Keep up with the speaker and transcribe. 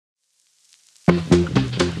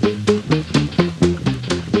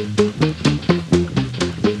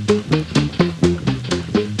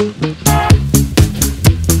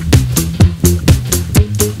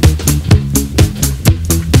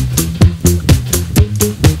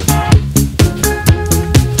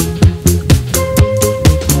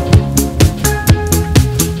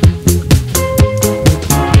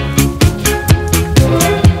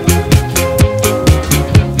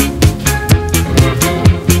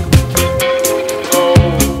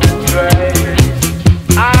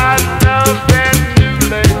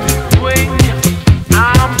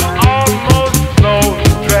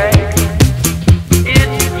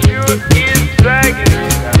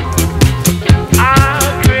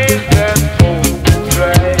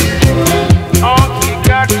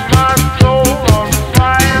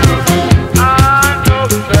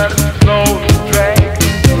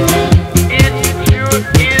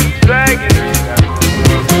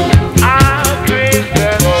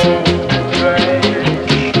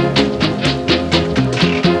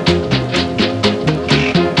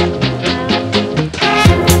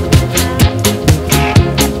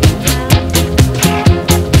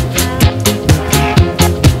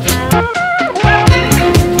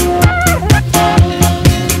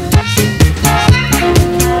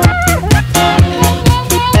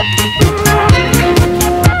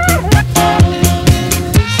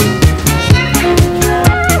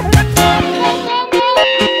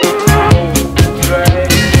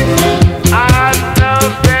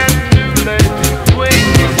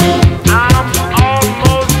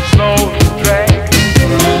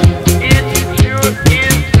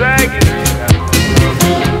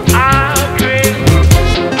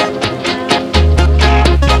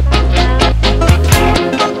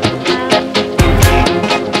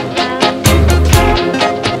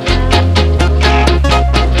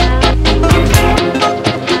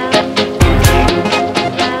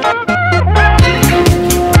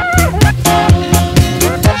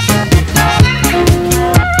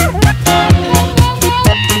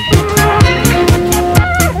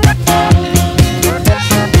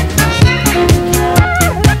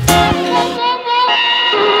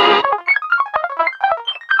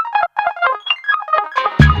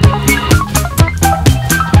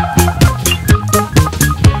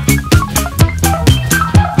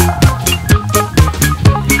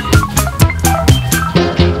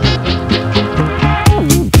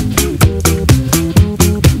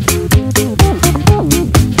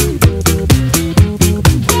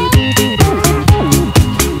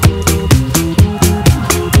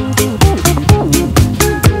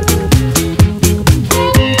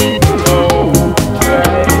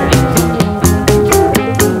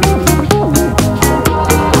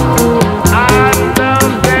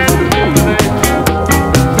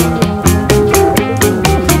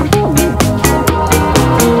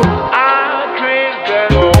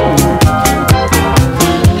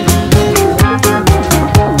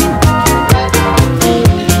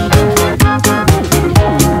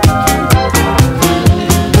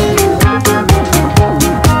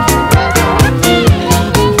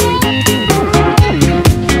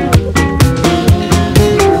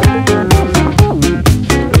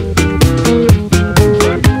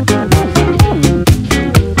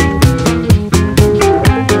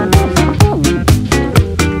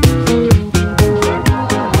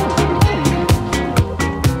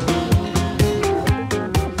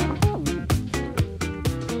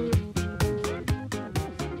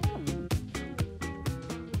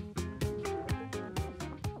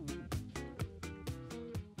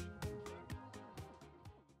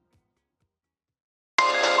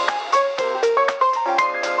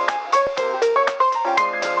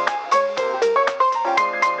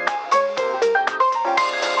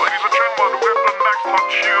moment with the next hot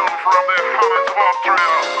tune from the Hammonds of Austria.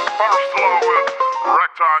 Parov Stelar with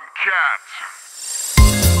Ragtime Cat.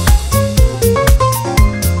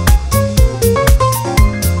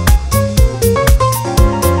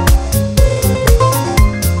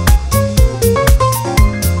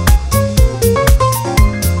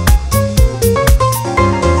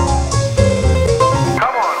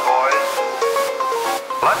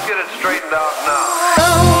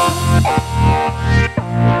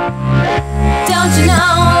 Don't you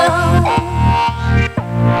know?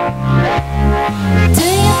 Do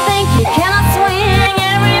you think you cannot swing?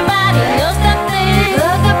 Everybody knows that thing.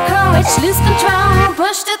 Plug up courage, lose control,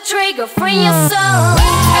 push the trigger, free your soul.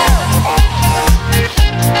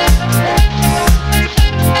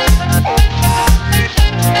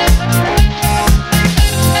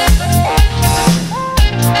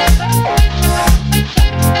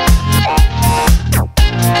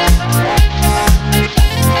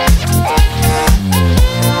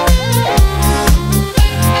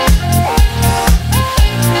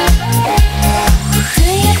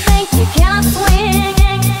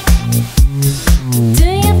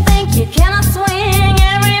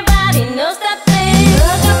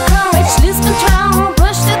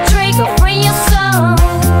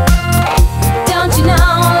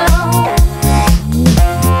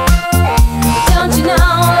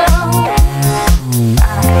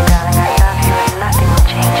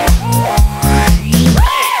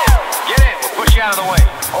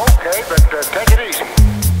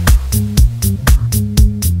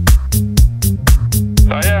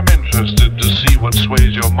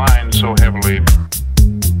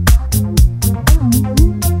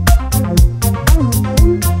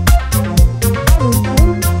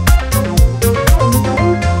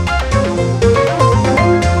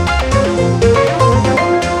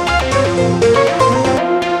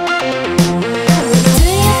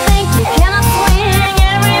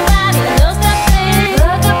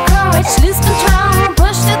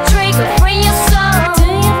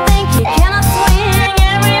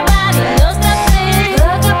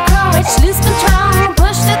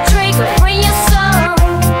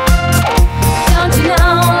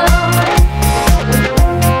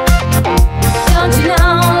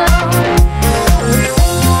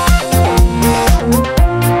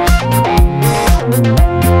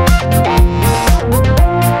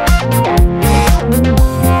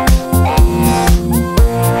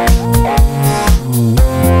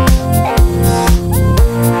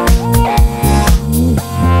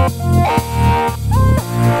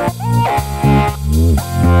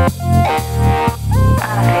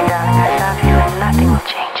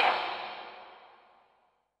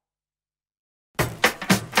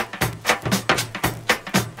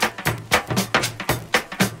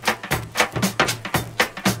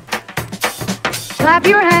 Clap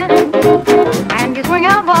your hands and you swing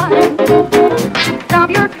out wide.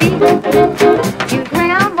 Stomp your feet, you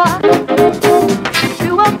swing out wide.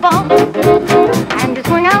 Do a bump and you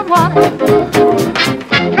swing out wide.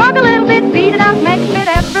 Rock a little bit, beat it out, make it.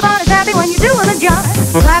 Everybody's happy when you're doing a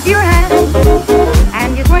jive. Clap your hands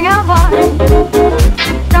and you swing out wide.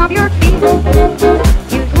 Stomp your feet,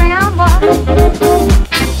 you swing out wide.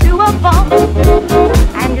 Do a bump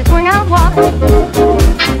and you swing out wide.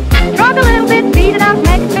 Rock a little bit, beat it out,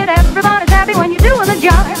 make it. Everybody's happy when you're doing the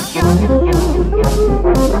jive.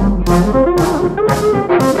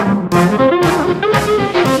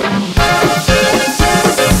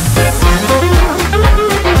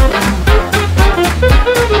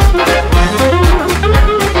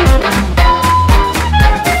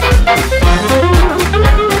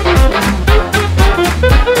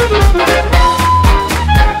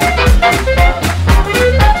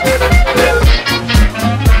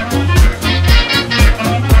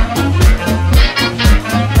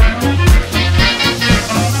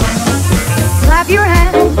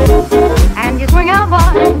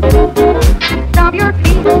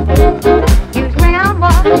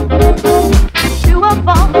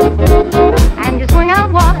 And you swing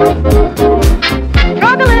out wide.